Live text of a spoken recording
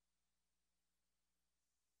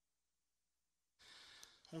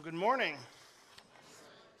Well, good morning.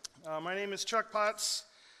 My name is Chuck Potts,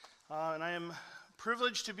 and I am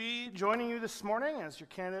privileged to be joining you this morning as your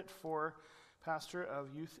candidate for pastor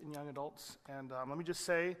of youth and young adults. And let me just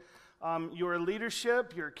say, your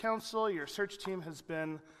leadership, your counsel, your search team has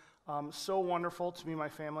been so wonderful to me and my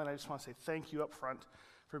family, and I just want to say thank you up front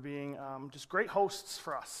for being just great hosts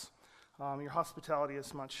for us. Your hospitality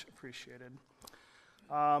is much appreciated.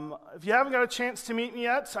 If you haven't got a chance to meet me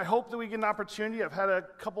yet, I hope that we get an opportunity. I've had a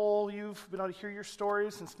couple of you've been able to hear your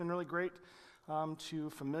stories, and it's been really great to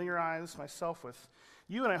familiarize myself with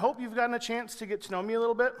you, and I hope you've gotten a chance to get to know me a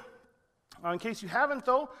little bit. In case you haven't,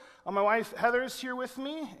 though, my wife Heather is here with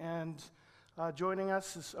me, and joining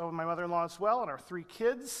us is my mother-in-law as well, and our 3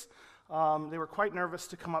 kids. They were quite nervous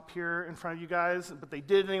to come up here in front of you guys, but they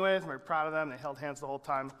did anyways. I'm very proud of them. They held hands the whole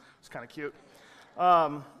time. It's kind of cute.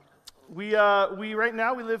 We right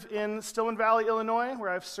now live in Stillman Valley, Illinois, where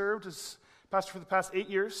I've served as pastor for the past 8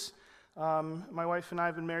 years. My wife and I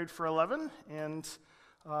have been married for 11, and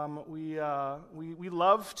we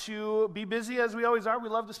love to be busy as we always are. We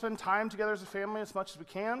love to spend time together as a family as much as we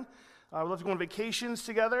can. We love to go on vacations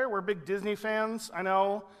together. We're big Disney fans. I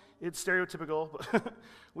know it's stereotypical,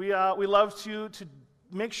 but we love to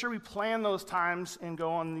make sure we plan those times and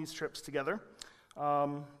go on these trips together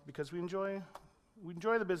because we enjoy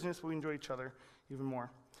the business, but we enjoy each other even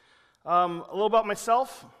more. A little about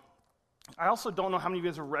myself. I also don't know how many of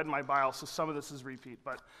you guys have read my bio, so some of this is repeat.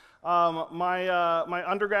 But my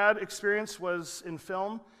undergrad experience was in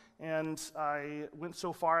film, and I went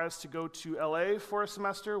so far as to go to LA for a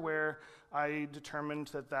semester where I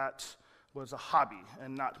determined that was a hobby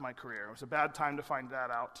and not my career. It was a bad time to find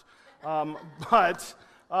that out. But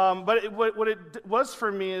what it was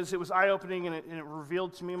for me is it was eye-opening, and it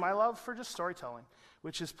revealed to me my love for just storytelling,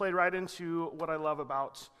 which has played right into what I love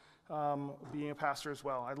about being a pastor as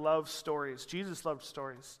well. I love stories. Jesus loved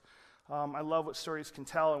stories. I love what stories can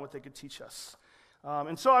tell and what they could teach us.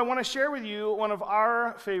 And so I want to share with you one of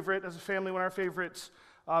our favorite, as a family, one of our favorite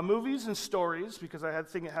movies and stories, because I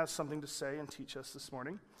think it has something to say and teach us this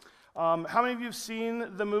morning. How many of you have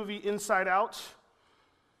seen the movie Inside Out?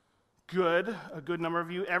 Good, a good number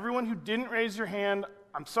of you. Everyone who didn't raise your hand,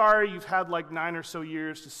 I'm sorry, you've had like 9 or so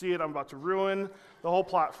years to see it. I'm about to ruin the whole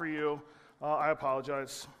plot for you. I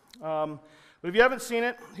apologize. But if you haven't seen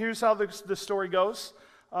it, here's how the story goes.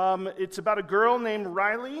 It's about a girl named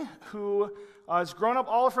Riley who has grown up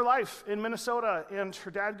all of her life in Minnesota, and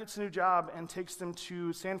her dad gets a new job and takes them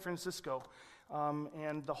to San Francisco.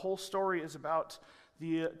 And the whole story is about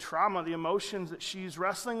the trauma, the emotions that she's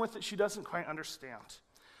wrestling with that she doesn't quite understand.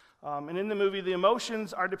 And in the movie, the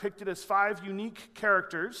emotions are depicted as 5 unique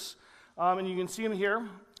characters, and you can see them here.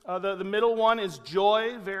 The middle one is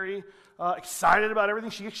Joy, very excited about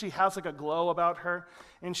everything. She actually has like a glow about her,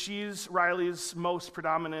 and she's Riley's most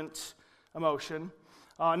predominant emotion.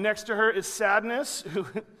 Next to her is Sadness, who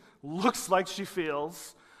looks like she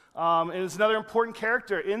feels, and is another important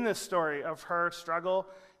character in this story of her struggle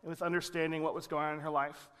with understanding what was going on in her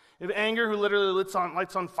life. You have Anger, who literally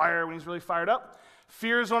lights on fire when he's really fired up.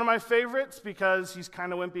 Fear is one of my favorites because he's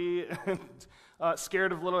kind of wimpy and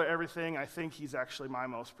scared of little everything. I think he's actually my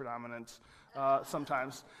most predominant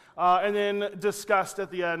sometimes. And then Disgust at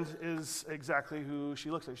the end is exactly who she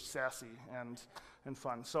looks like. She's sassy and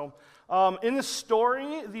fun. So in the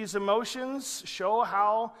story, these emotions show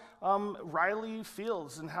how Riley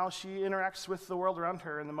feels and how she interacts with the world around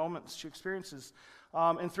her in the moments she experiences.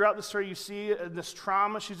 And throughout the story, you see this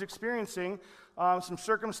trauma she's experiencing. Some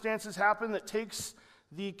circumstances happen that takes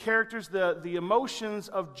the characters, the emotions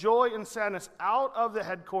of joy and sadness out of the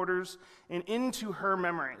headquarters and into her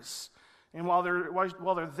memories. And while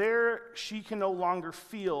they're there, she can no longer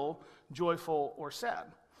feel joyful or sad.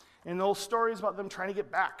 And the whole story is about them trying to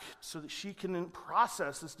get back so that she can then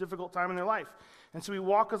process this difficult time in their life. And so we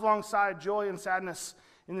walk alongside joy and sadness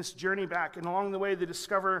in this journey back. And along the way, they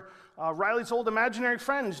discover Riley's old imaginary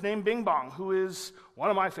friend named Bing Bong, who is one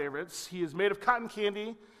of my favorites. He is made of cotton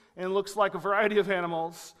candy and looks like a variety of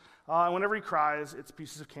animals. And whenever he cries, it's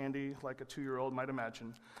pieces of candy, like a 2-year-old might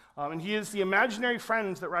imagine. And he is the imaginary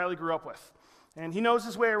friend that Riley grew up with. And he knows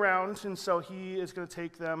his way around, and so he is going to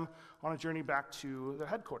take them on a journey back to their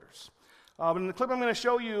headquarters. But in the clip I'm going to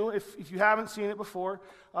show you, if you haven't seen it before,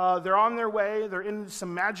 they're on their way. They're in this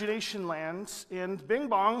imagination land, and Bing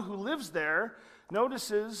Bong, who lives there,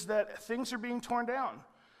 notices that things are being torn down.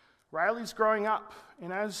 Riley's growing up,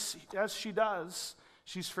 and as she does,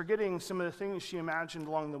 she's forgetting some of the things she imagined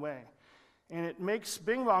along the way. And it makes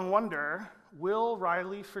Bing Bong wonder, will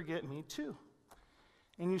Riley forget me too?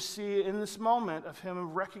 And you see in this moment of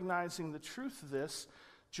him recognizing the truth of this,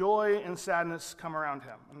 joy and sadness come around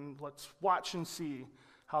him. And let's watch and see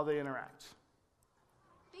how they interact.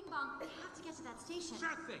 Bing Bong, we have to get to that station.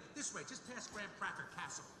 Sure thing. This way, just past Graham Cracker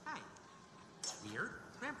Castle. Hey, weird.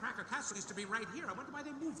 Graham Cracker Castle used to be right here. I wonder why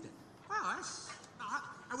they moved it. Wow, that's...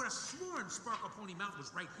 I would have sworn Sparkle Pony Mountain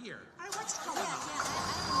was right here. Hey, what's going on?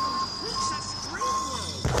 It's a street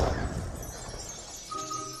world!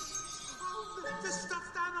 Oh, the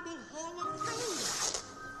stuffed animal Hall of Fame!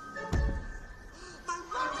 My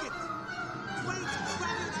rocket! Wait,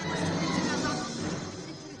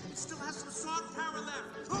 it still has some soft power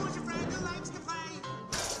left. Who's your friend who likes to play?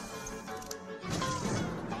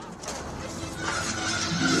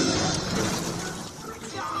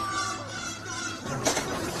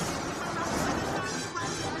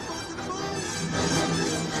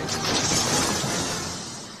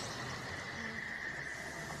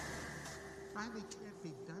 Riley can't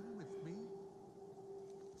be done with me.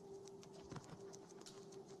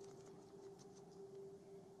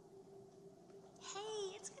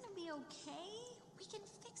 Hey, it's gonna be okay. We can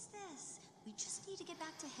fix this. We just need to get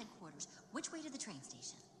back to headquarters. Which way to the train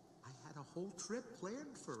station? I had a whole trip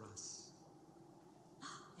planned for us.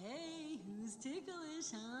 Hey, who's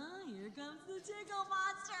ticklish, huh? Here comes the tickle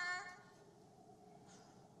monster.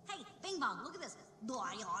 Hey, Bing Bong, look at this.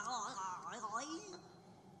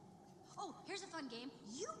 Oh, here's a fun game.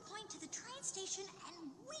 You point to the train station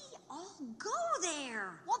and we all go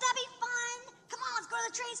there. Won't that be fun? Come on, let's go to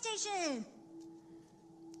the train station.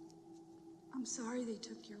 I'm sorry they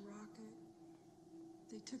took your rocket.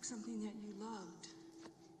 They took something that you loved.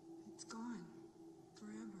 It's gone.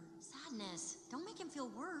 Forever. Sadness. Don't make him feel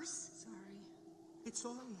worse. Sorry. It's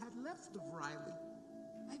all I had left of Riley.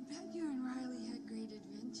 I bet you and Riley had great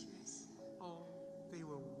adventures. Oh, they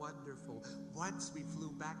were wonderful. Once we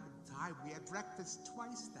flew back in time, we had breakfast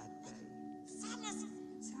twice that day. Sadness.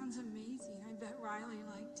 It sounds amazing. I bet Riley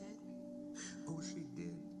liked it. Oh, she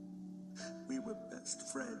did. We were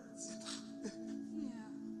best friends. Yeah.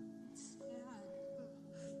 It's sad.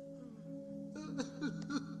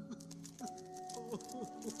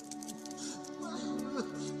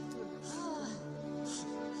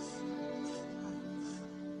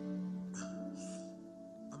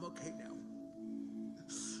 I'm okay now.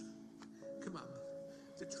 Come on.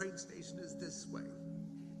 The train station is this way.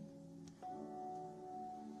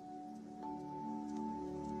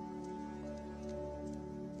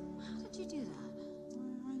 How did you do that?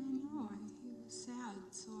 I don't know. He was sad,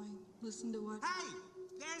 so I listened to what... Hey!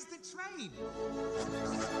 There's the train!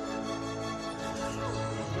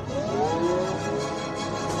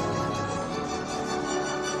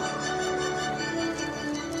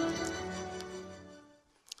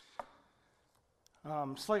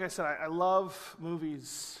 So like I said, I love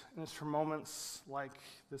movies, and it's for moments like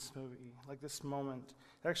this movie, like this moment.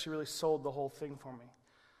 It actually really sold the whole thing for me.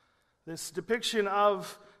 This depiction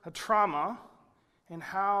of a trauma and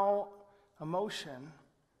how emotion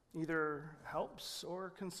either helps or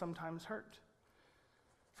can sometimes hurt.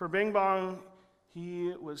 For Bing Bong,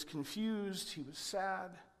 he was confused, he was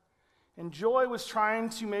sad, and joy was trying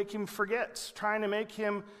to make him forget, trying to make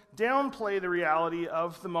him downplay the reality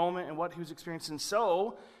of the moment and what he was experiencing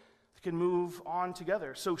so they could move on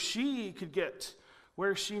together, so she could get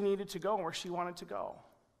where she needed to go and where she wanted to go.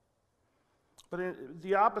 But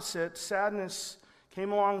the opposite, sadness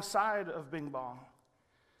came alongside of Bing Bong,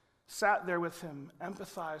 sat there with him,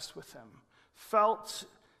 empathized with him, felt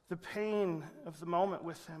the pain of the moment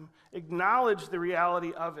with him, acknowledged the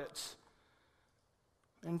reality of it,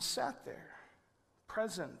 and sat there,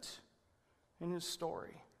 present in his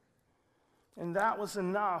story. And that was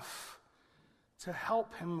enough to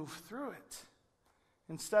help him move through it,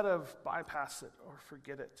 instead of bypass it or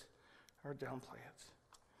forget it or downplay it.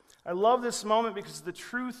 I love this moment because of the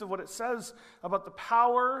truth of what it says about the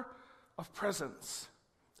power of presence,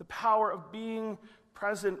 the power of being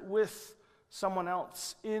present with someone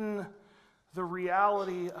else in the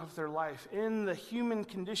reality of their life, in the human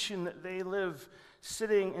condition that they live,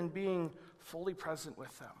 sitting and being fully present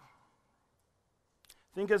with them.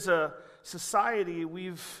 I think as a society,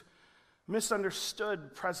 we've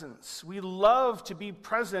misunderstood presence. We love to be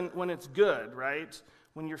present when it's good, right?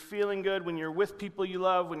 When you're feeling good, when you're with people you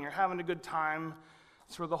love, when you're having a good time.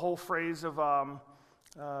 That's where the whole phrase of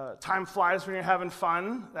time flies when you're having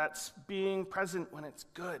fun. That's being present when it's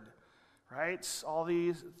good, right? All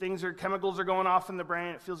these chemicals are going off in the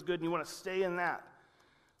brain. It feels good, and you want to stay in that.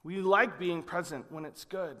 We like being present when it's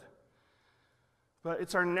good. But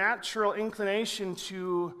it's our natural inclination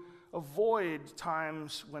to avoid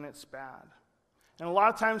times when it's bad. And a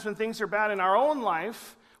lot of times when things are bad in our own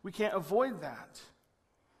life, we can't avoid that.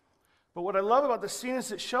 But what I love about this scene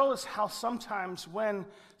is it shows how sometimes when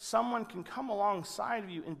someone can come alongside of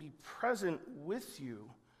you and be present with you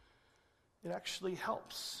it actually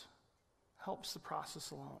helps the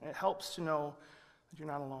process along. It helps to know that you're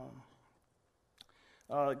not alone.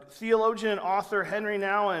 Theologian and author Henry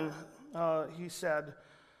Nouwen, he said,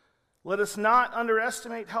 "Let us not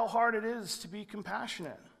underestimate how hard it is to be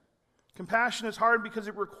compassionate. Compassion is hard because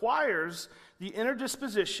it requires the inner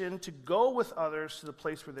disposition to go with others to the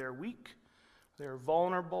place where they are weak, they are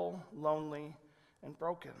vulnerable, lonely, and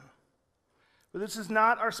broken. But this is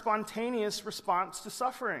not our spontaneous response to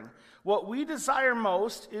suffering. What we desire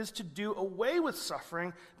most is to do away with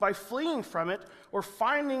suffering by fleeing from it or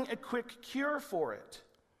finding a quick cure for it.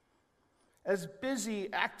 As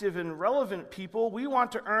busy, active, and relevant people, we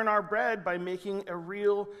want to earn our bread by making a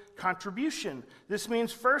real contribution. This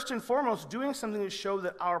means, first and foremost, doing something to show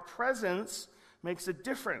that our presence makes a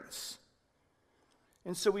difference.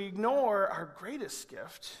 And so we ignore our greatest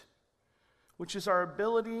gift, which is our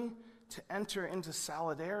ability to enter into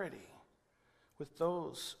solidarity with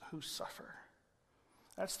those who suffer.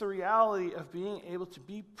 That's the reality of being able to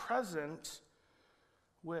be present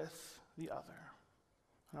with the other.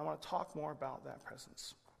 And I want to talk more about that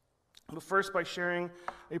presence. But first, by sharing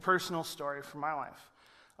a personal story from my life.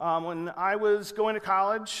 When I was going to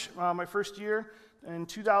college, my first year, in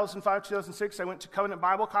 2005, 2006, I went to Covenant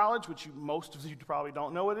Bible College, which most of you probably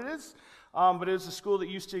don't know what it is. But it is a school that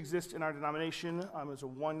used to exist in our denomination. It was a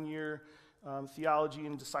one-year theology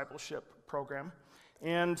and discipleship program.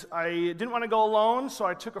 And I didn't want to go alone, so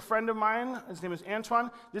I took a friend of mine. His name is Antoine.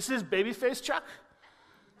 This is Babyface Chuck.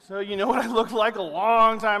 So you know what I looked like a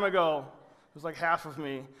long time ago. It was like half of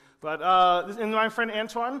me. But and my friend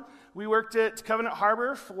Antoine, we worked at Covenant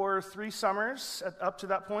Harbor for 3 summers up to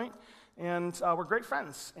that point, and we're great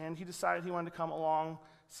friends. And he decided he wanted to come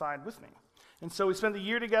alongside with me. And so we spent the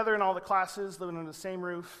year together in all the classes, living under the same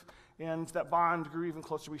roof, and that bond grew even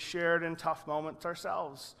closer. We shared in tough moments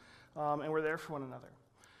ourselves, and we're there for one another.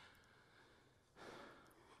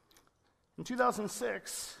 In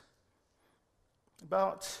 2006,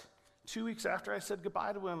 about 2 weeks after I said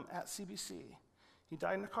goodbye to him at CBC, he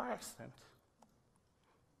died in a car accident.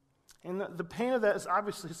 And the pain of that is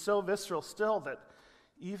obviously so visceral still that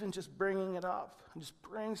even just bringing it up just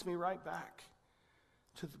brings me right back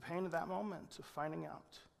to the pain of that moment, of finding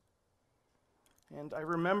out. And I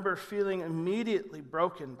remember feeling immediately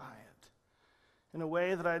broken by it in a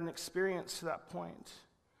way that I hadn't experienced to that point.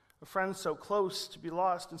 A friend so close to be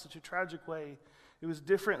lost in such a tragic way, it was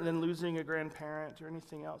different than losing a grandparent or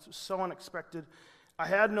anything else. It was so unexpected. I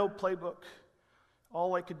had no playbook.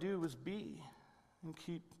 All I could do was be and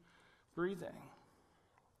keep breathing.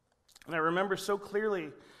 And I remember so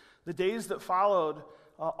clearly the days that followed.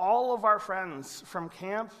 All of our friends from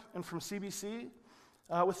camp and from CBC,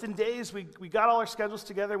 within days, we got all our schedules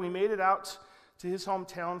together. We made it out to his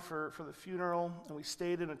hometown for the funeral, and we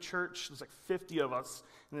stayed in a church. There's like 50 of us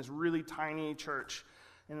in this really tiny church,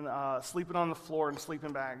 and sleeping on the floor in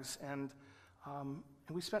sleeping bags. And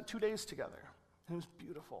we spent 2 days together, and it was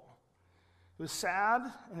beautiful. It was sad,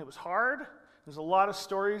 and it was hard. There's a lot of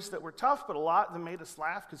stories that were tough, but a lot that made us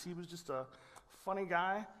laugh because he was just a funny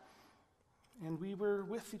guy. And we were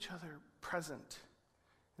with each other, present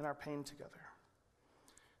in our pain together.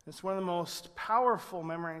 It's one of the most powerful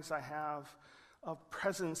memories I have of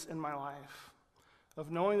presence in my life,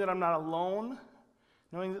 of knowing that I'm not alone,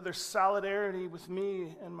 knowing that there's solidarity with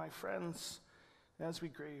me and my friends as we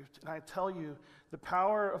grieved. And I tell you, the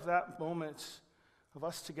power of that moment of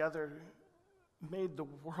us together made the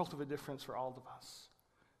world of a difference for all of us.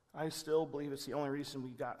 I still believe it's the only reason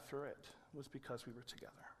we got through it was because we were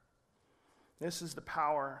together. This is the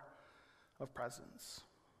power of presence.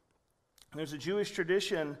 There's a Jewish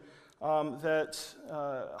tradition that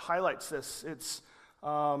highlights this. It's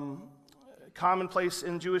commonplace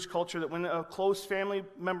in Jewish culture that when a close family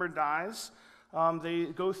member dies, they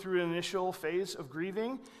go through an initial phase of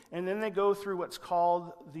grieving, and then they go through what's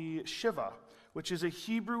called the Shiva, which is a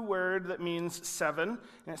Hebrew word that means 7, and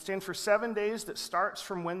it stands for 7 days that starts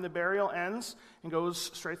from when the burial ends and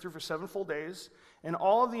goes straight through for 7 full days. And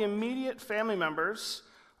all of the immediate family members,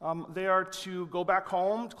 they are to go back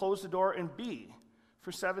home, to close the door, and be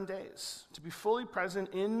for 7 days, to be fully present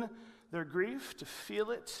in their grief, to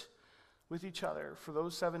feel it with each other for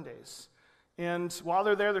those 7 days. And while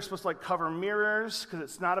they're there, they're supposed to cover mirrors because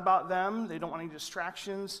it's not about them. They don't want any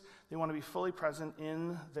distractions. They want to be fully present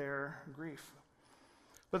in their grief.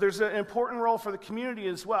 But there's an important role for the community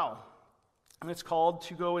as well, and it's called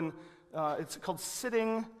it's called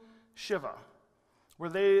sitting Shiva, where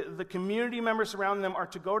the community members around them are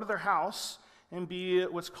to go to their house and be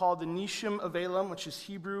what's called the Nishim Avelim, which is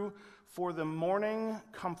Hebrew for the mourning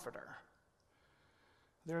comforter.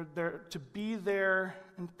 They're to be there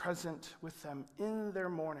and present with them in their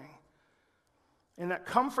mourning And that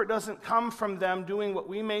comfort doesn't come from them doing what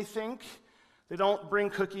we may think. They don't bring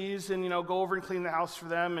cookies and, go over and clean the house for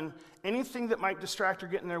them and anything that might distract or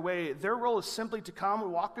get in their way. Their role is simply to come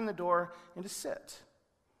and walk in the door and to sit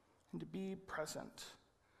and to be present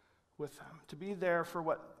with them, to be there for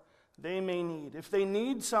what they may need. If they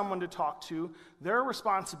need someone to talk to, their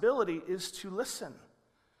responsibility is to listen.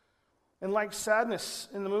 And like sadness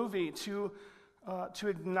in the movie, to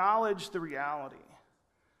acknowledge the reality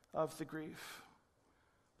of the grief.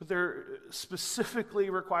 But they're specifically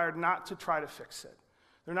required not to try to fix it.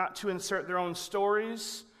 They're not to insert their own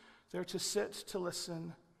stories. They're to sit, to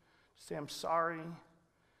listen, to say, I'm sorry,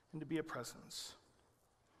 and to be a presence.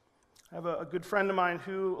 I have a good friend of mine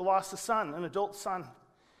who lost a son, an adult son.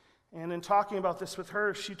 And in talking about this with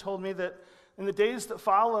her, she told me that in the days that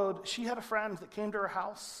followed, she had a friend that came to her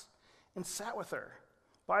house and sat with her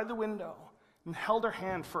by the window and held her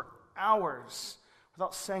hand for hours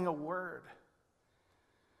without saying a word.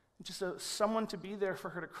 Just someone to be there for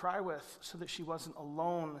her to cry with so that she wasn't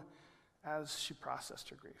alone as she processed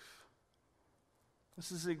her grief.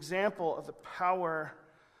 This is an example of the power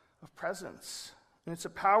of presence. And it's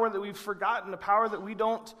a power that we've forgotten, a power that we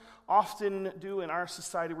don't often do in our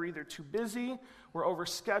society. We're either too busy, we're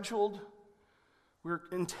overscheduled, we're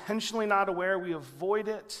intentionally not aware, we avoid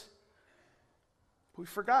it. But we've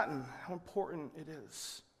forgotten how important it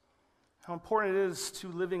is. How important it is to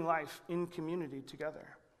living life in community together.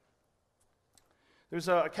 There's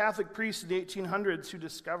a Catholic priest in the 1800s who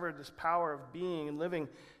discovered this power of being and living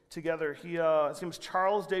together. His name was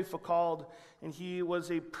Charles de Foucauld, and he was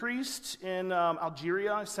a priest in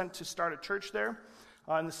Algeria, sent to start a church there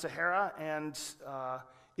in the Sahara, and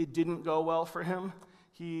it didn't go well for him.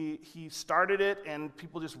 He started it, and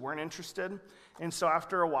people just weren't interested. And so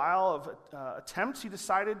after a while of attempts, he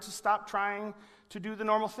decided to stop trying to do the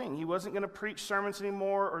normal thing. He wasn't going to preach sermons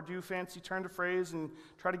anymore or do fancy turn to phrase and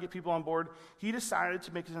try to get people on board. He decided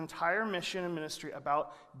to make his entire mission and ministry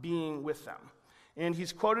about being with them. And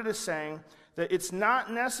he's quoted as saying that it's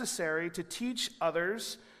not necessary to teach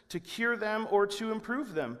others, to cure them, or to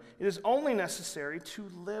improve them. It is only necessary to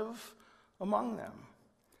live among them,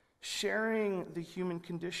 sharing the human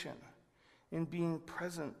condition and being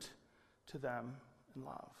present to them in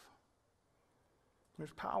love.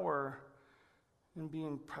 There's power in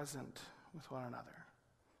being present with one another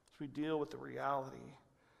as we deal with the reality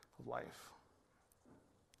of life.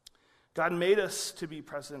 God made us to be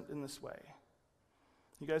present in this way.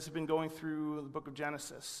 You guys have been going through the book of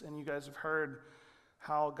Genesis, and you guys have heard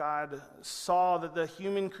how God saw that the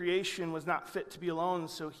human creation was not fit to be alone,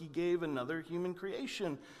 so he gave another human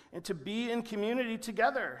creation, and to be in community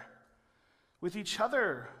together with each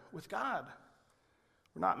other, with God.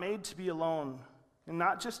 We're not made to be alone, and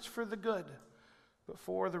not just for the good, but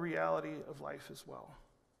for the reality of life as well.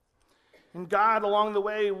 And God, along the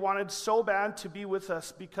way, wanted so bad to be with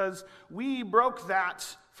us because we broke that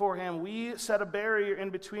for him. We set a barrier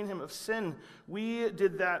in between him of sin. We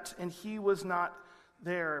did that, and he was not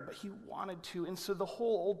there, but he wanted to. And so the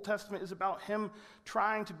whole Old Testament is about him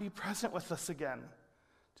trying to be present with us again,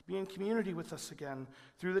 to be in community with us again,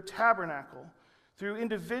 through the tabernacle, through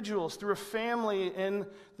individuals, through a family in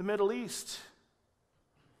the Middle East.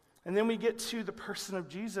 And then we get to the person of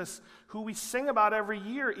Jesus, who we sing about every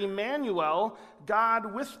year, Emmanuel,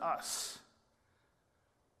 God with us.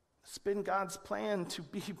 It's been God's plan to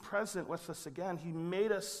be present with us again. He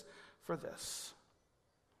made us for this.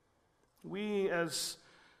 We as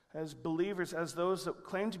believers, as those that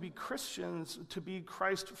claim to be Christians, to be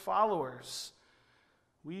Christ followers,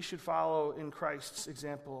 we should follow in Christ's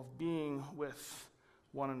example of being with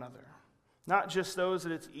one another. Not just those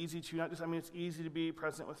that it's easy to, it's easy to be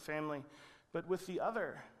present with family, but with the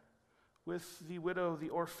other, with the widow, the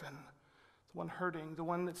orphan, the one hurting, the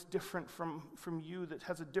one that's different from you, that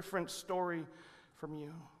has a different story from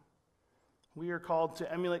you. We are called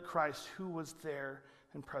to emulate Christ, who was there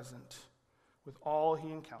and present with all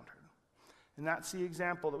he encountered. And that's the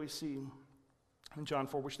example that we see in John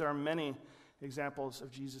 4, which there are many examples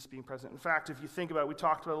of Jesus being present. In fact, if you think about it, we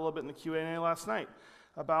talked about it a little bit in the Q&A last night,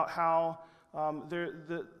 about how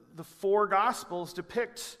the four Gospels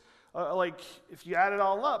depict, if you add it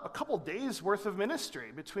all up, a couple days worth of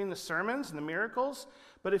ministry between the sermons and the miracles.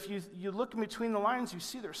 But if you look in between the lines, you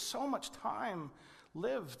see there's so much time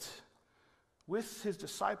lived with his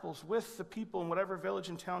disciples, with the people in whatever village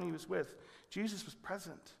and town he was with. Jesus was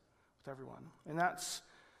present with everyone. And that's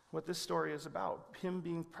what this story is about, him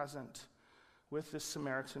being present with this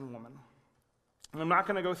Samaritan woman. And I'm not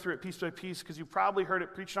going to go through it piece by piece because you probably heard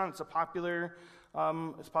it preached on. It's a popular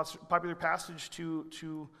passage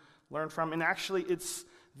to learn from. And actually, it's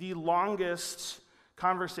the longest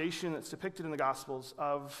conversation that's depicted in the Gospels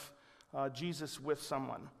of Jesus with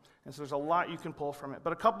someone. And so there's a lot you can pull from it.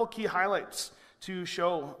 But a couple key highlights to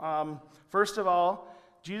show. First of all,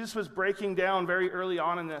 Jesus was breaking down very early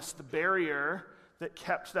on in this the barrier that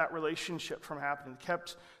kept that relationship from happening,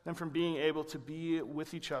 kept them from being able to be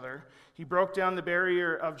with each other. He broke down the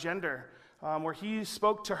barrier of gender, where he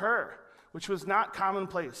spoke to her, which was not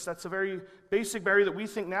commonplace. That's a very basic barrier that we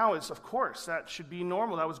think now is, of course, that should be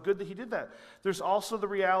normal. That was good that he did that. There's also the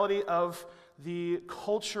reality of the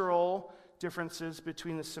cultural differences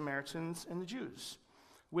between the Samaritans and the Jews,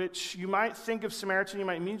 which you might think of Samaritan, you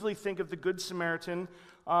might immediately think of the Good Samaritan,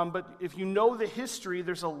 but if you know the history,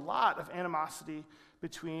 there's a lot of animosity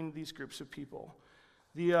between these groups of people.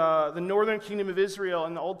 The northern kingdom of Israel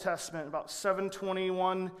in the Old Testament, about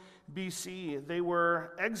 721 BC, they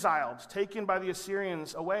were exiled, taken by the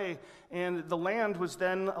Assyrians away, and the land was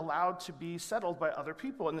then allowed to be settled by other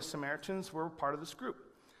people, and the Samaritans were part of this group.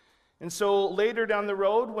 And so later down the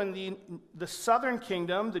road, when the southern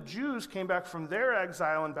kingdom, the Jews, came back from their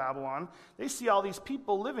exile in Babylon, they see all these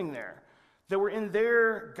people living there that were in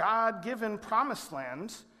their God-given promised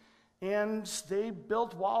land, and they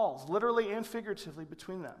built walls, literally and figuratively,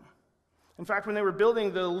 between them. In fact, when they were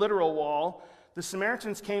building the literal wall, the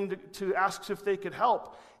Samaritans came to ask if they could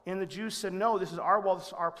help, and the Jews said, no, this is our wall, this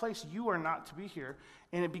is our place, you are not to be here.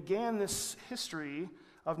 And it began this history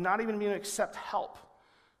of not even being able to accept help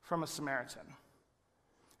from a Samaritan.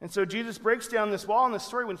 And so Jesus breaks down this wall in this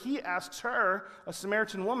story when he asks her, a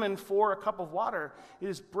Samaritan woman, for a cup of water. It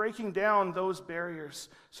is breaking down those barriers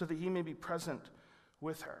so that he may be present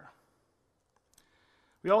with her.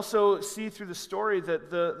 We also see through the story that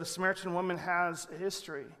the Samaritan woman has a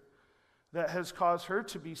history that has caused her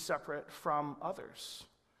to be separate from others,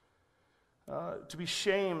 to be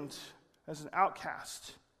shamed as an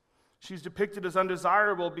outcast. She's depicted as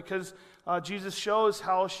undesirable because Jesus shows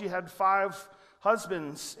how she had 5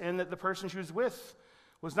 husbands and that the person she was with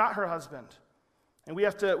was not her husband. And we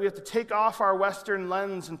have to take off our Western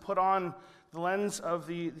lens and put on the lens of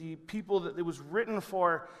the people that it was written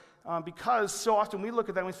for, because so often we look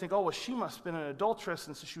at that and we think, oh, well, she must have been an adulteress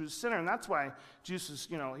and so she was a sinner, and that's why Jesus,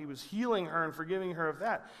 he was healing her and forgiving her of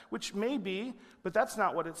that, which may be, but that's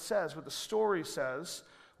not what it says. What the story says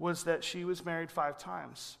was that she was married 5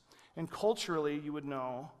 times. And culturally, you would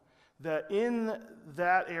know that in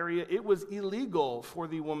that area, it was illegal for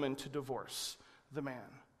the woman to divorce the man.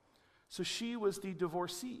 So she was the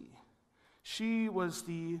divorcee. She was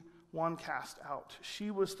the one cast out.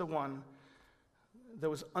 She was the one that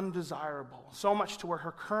was undesirable, so much to where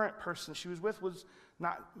her current person she was with was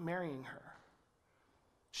not marrying her.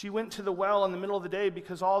 She went to the well in the middle of the day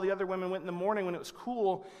because all the other women went in the morning when it was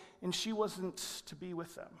cool, and she wasn't to be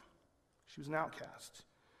with them. She was an outcast.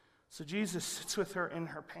 So Jesus sits with her in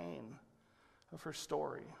her pain of her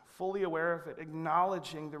story, fully aware of it,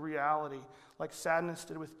 acknowledging the reality, like sadness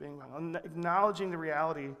did with being wrong, acknowledging the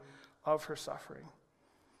reality of her suffering.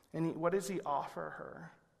 And what does he offer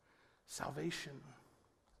her? Salvation.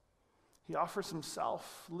 He offers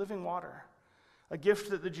himself, living water, a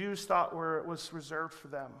gift that the Jews thought was reserved for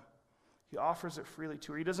them. He offers it freely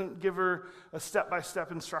to her. He doesn't give her a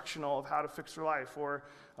step-by-step instructional of how to fix her life, or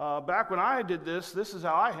back when I did this is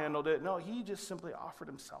how I handled it. No, he just simply offered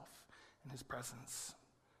himself in his presence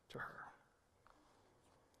to her.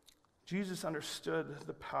 Jesus understood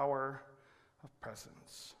the power of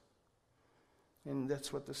presence. And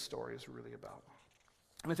that's what this story is really about.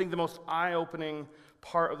 And I think the most eye-opening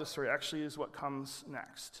part of the story actually is what comes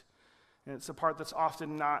next. And it's a part that's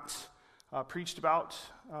often not preached about,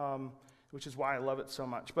 which is why I love it so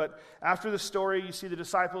much. But after the story, you see the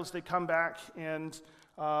disciples, they come back, and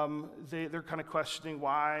they're kind of questioning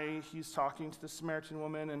why he's talking to the Samaritan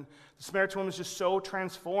woman. And the Samaritan woman is just so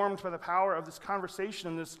transformed by the power of this conversation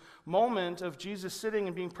and this moment of Jesus sitting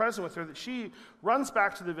and being present with her that she runs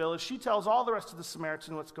back to the village. She tells all the rest of the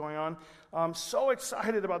Samaritans what's going on. So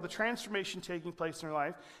excited about the transformation taking place in her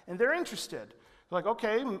life. And they're interested. They're like,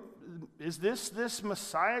 okay, is this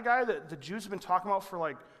Messiah guy that the Jews have been talking about for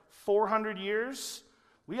like 400 years?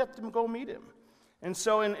 We have to go meet him. And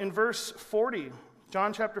so in verse 40,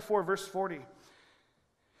 John chapter 4, verse 40,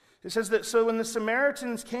 it says that, so when the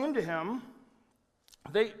Samaritans came to him,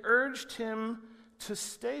 they urged him to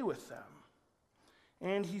stay with them.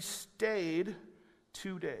 And he stayed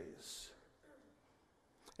 2 days.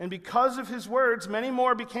 And because of his words, many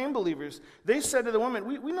more became believers. They said to the woman,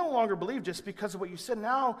 we no longer believe just because of what you said.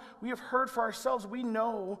 Now we have heard for ourselves. We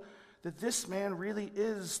know that this man really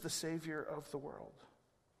is the Savior of the world.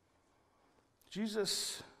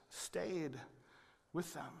 Jesus stayed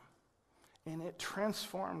with them, and it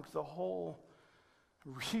transformed the whole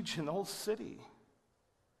region, the whole city.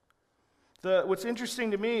 What's interesting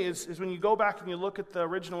to me is when you go back and you look at the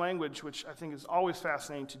original language, which I think is always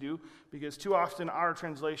fascinating to do, because too often our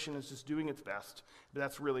translation is just doing its best, but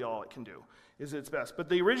that's really all it can do, is its best. But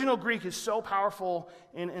the original Greek is so powerful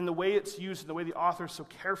in the way it's used, and the way the authors so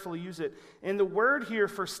carefully use it. And the word here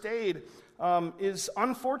for stayed is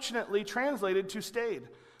unfortunately translated to stayed.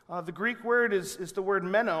 The Greek word is the word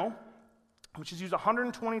meno, which is used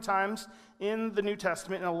 120 times in the New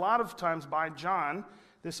Testament, and a lot of times by John,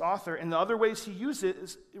 this author, and the other ways he uses it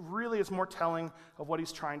is more telling of what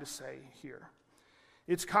he's trying to say here.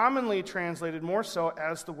 It's commonly translated more so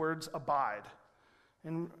as the words abide,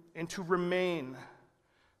 and to remain,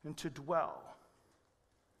 and to dwell.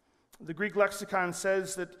 The Greek lexicon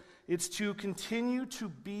says that it's to continue to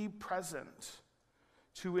be present,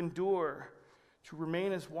 to endure, to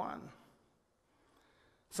remain as one.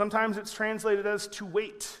 Sometimes it's translated as to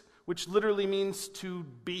wait, which literally means to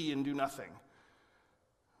be and do nothing.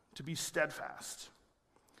 To be steadfast.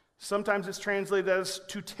 Sometimes it's translated as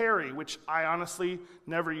to tarry, which I honestly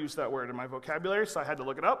never use that word in my vocabulary, so I had to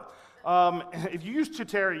look it up. If you use to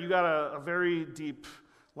tarry, you got a very deep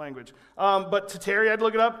language. But to tarry, I had to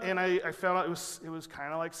look it up, and I found out it was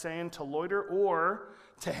kind of like saying to loiter or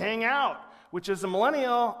to hang out, which as a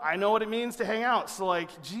millennial, I know what it means to hang out. So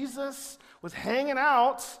like Jesus was hanging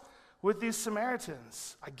out with these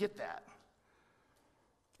Samaritans. I get that.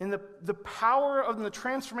 And the power of the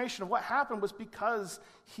transformation of what happened was because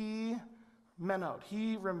he menoed,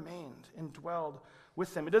 he remained and dwelled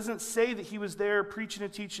with them. It doesn't say that he was there preaching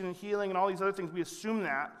and teaching and healing and all these other things. We assume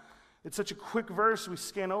that. It's such a quick verse, we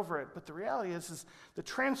scan over it. But the reality is the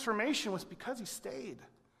transformation was because he stayed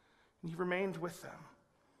and he remained with them,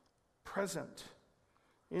 present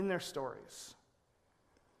in their stories.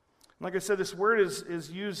 Like I said, this word is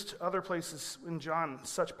used other places in John in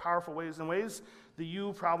such powerful ways, in ways that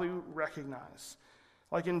you probably recognize.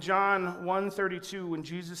 Like in John 1:32, when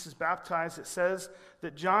Jesus is baptized, it says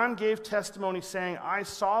that John gave testimony saying, I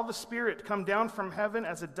saw the Spirit come down from heaven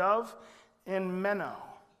as a dove and meno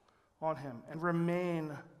on him and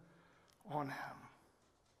remain on him.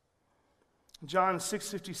 John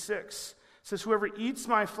 6:56 says, whoever eats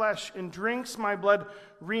my flesh and drinks my blood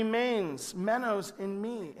remains, menos in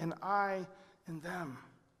me, and I in them.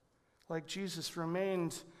 Like Jesus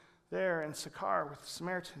remained there in Sychar with the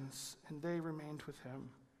Samaritans, and they remained with him.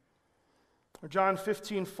 Or John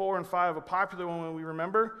 15:4 and 5, a popular one we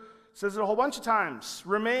remember, says it a whole bunch of times.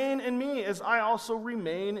 Remain in me as I also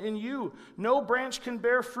remain in you. No branch can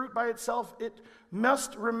bear fruit by itself. It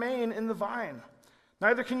must remain in the vine.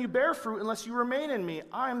 Neither can you bear fruit unless you remain in me.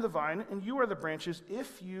 I am the vine, and you are the branches.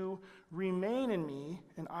 If you remain in me,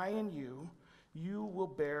 and I in you, you will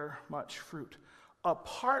bear much fruit.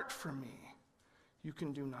 Apart from me, you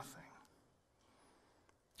can do nothing.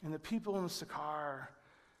 And the people in Sychar,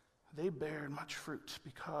 they bared much fruit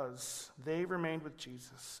because they remained with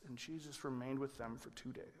Jesus, and Jesus remained with them for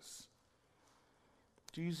 2 days.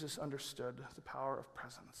 Jesus understood the power of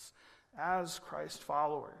presence. As Christ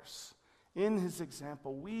followers, in his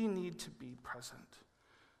example, we need to be present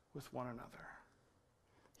with one another.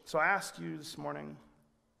 So I ask you this morning,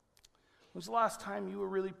 when was the last time you were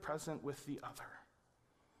really present with the other?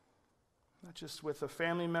 Not just with a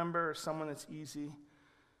family member or someone that's easy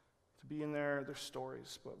to be in their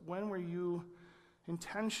stories, but when were you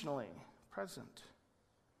intentionally present,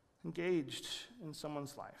 engaged in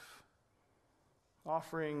someone's life,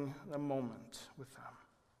 offering a moment with them?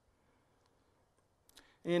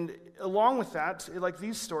 And along with that, like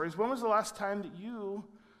these stories, when was the last time that you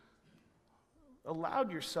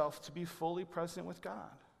allowed yourself to be fully present with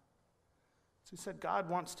God? As he said, God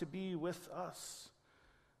wants to be with us,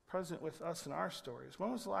 present with us in our stories.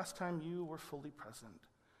 When was the last time you were fully present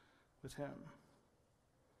with him?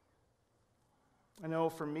 I know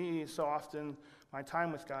for me, so often my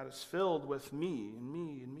time with God is filled with me and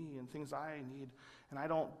me and me and things I need, and I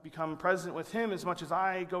don't become present with him as much as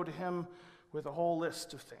I go to him with a whole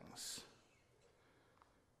list of things.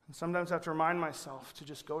 And sometimes I have to remind myself to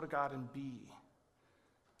just go to God and be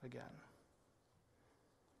again.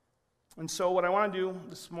 And so what I want to do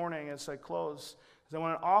this morning as I close is I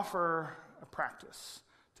want to offer a practice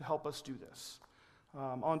to help us do this.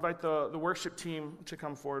 I'll invite the worship team to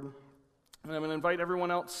come forward, and I'm going to invite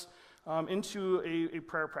everyone else into a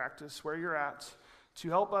prayer practice where you're at to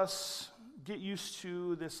help us get used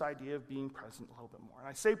to this idea of being present a little bit more. And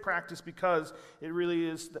I say practice because it really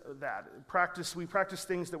is that. We practice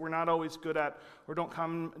things that we're not always good at or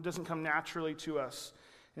doesn't come naturally to us.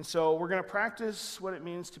 And so we're going to practice what it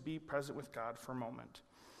means to be present with God for a moment.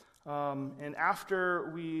 And after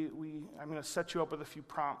I'm going to set you up with a few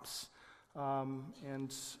prompts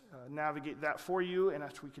and navigate that for you. And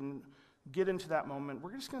after we can get into that moment,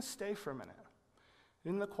 we're just going to stay for a minute.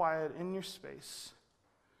 In the quiet, in your space.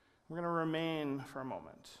 We're going to remain for a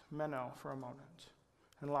moment, meno for a moment,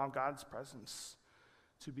 and allow God's presence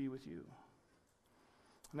to be with you.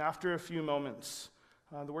 And after a few moments,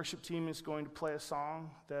 the worship team is going to play a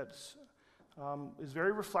song that is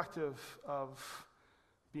very reflective of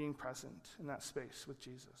being present in that space with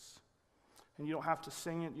Jesus. And you don't have to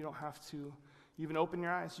sing it, you don't have to even open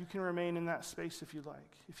your eyes. You can remain in that space if you'd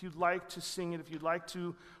like. If you'd like to sing it, if you'd like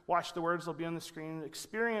to watch the words, they'll be on the screen.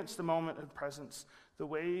 Experience the moment of presence the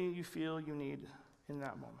way you feel you need in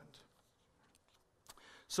that moment.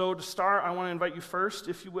 So to start, I want to invite you first,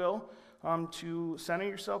 if you will, to center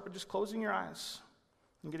yourself, but just closing your eyes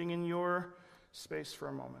and getting in your space for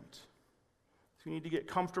a moment. If you need to get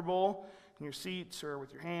comfortable in your seats or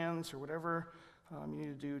with your hands or whatever you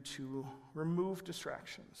need to do to remove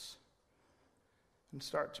distractions and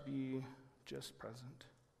start to be just present.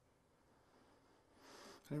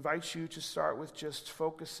 I invite you to start with just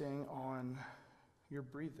focusing on your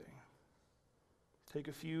breathing. Take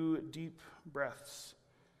a few deep breaths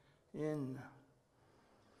in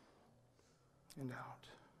and out.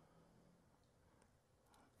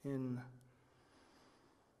 In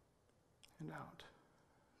and out.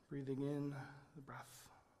 Breathing in the breath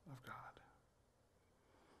of God.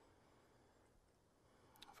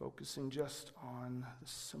 Focusing just on the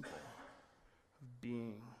simple of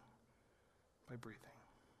being by breathing.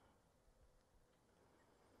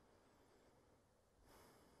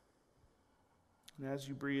 And as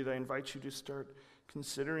you breathe, I invite you to start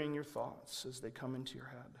considering your thoughts as they come into your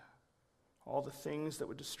head. All the things that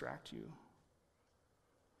would distract you.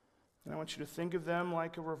 And I want you to think of them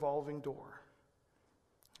like a revolving door.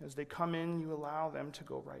 As they come in, you allow them to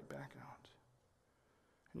go right back out.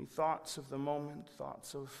 Any thoughts of the moment,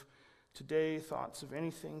 thoughts of today, thoughts of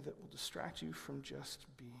anything that will distract you from just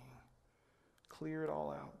being. Clear it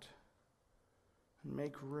all out and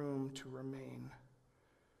make room to remain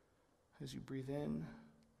as you breathe in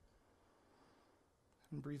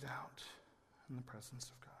and breathe out in the presence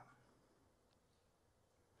of God.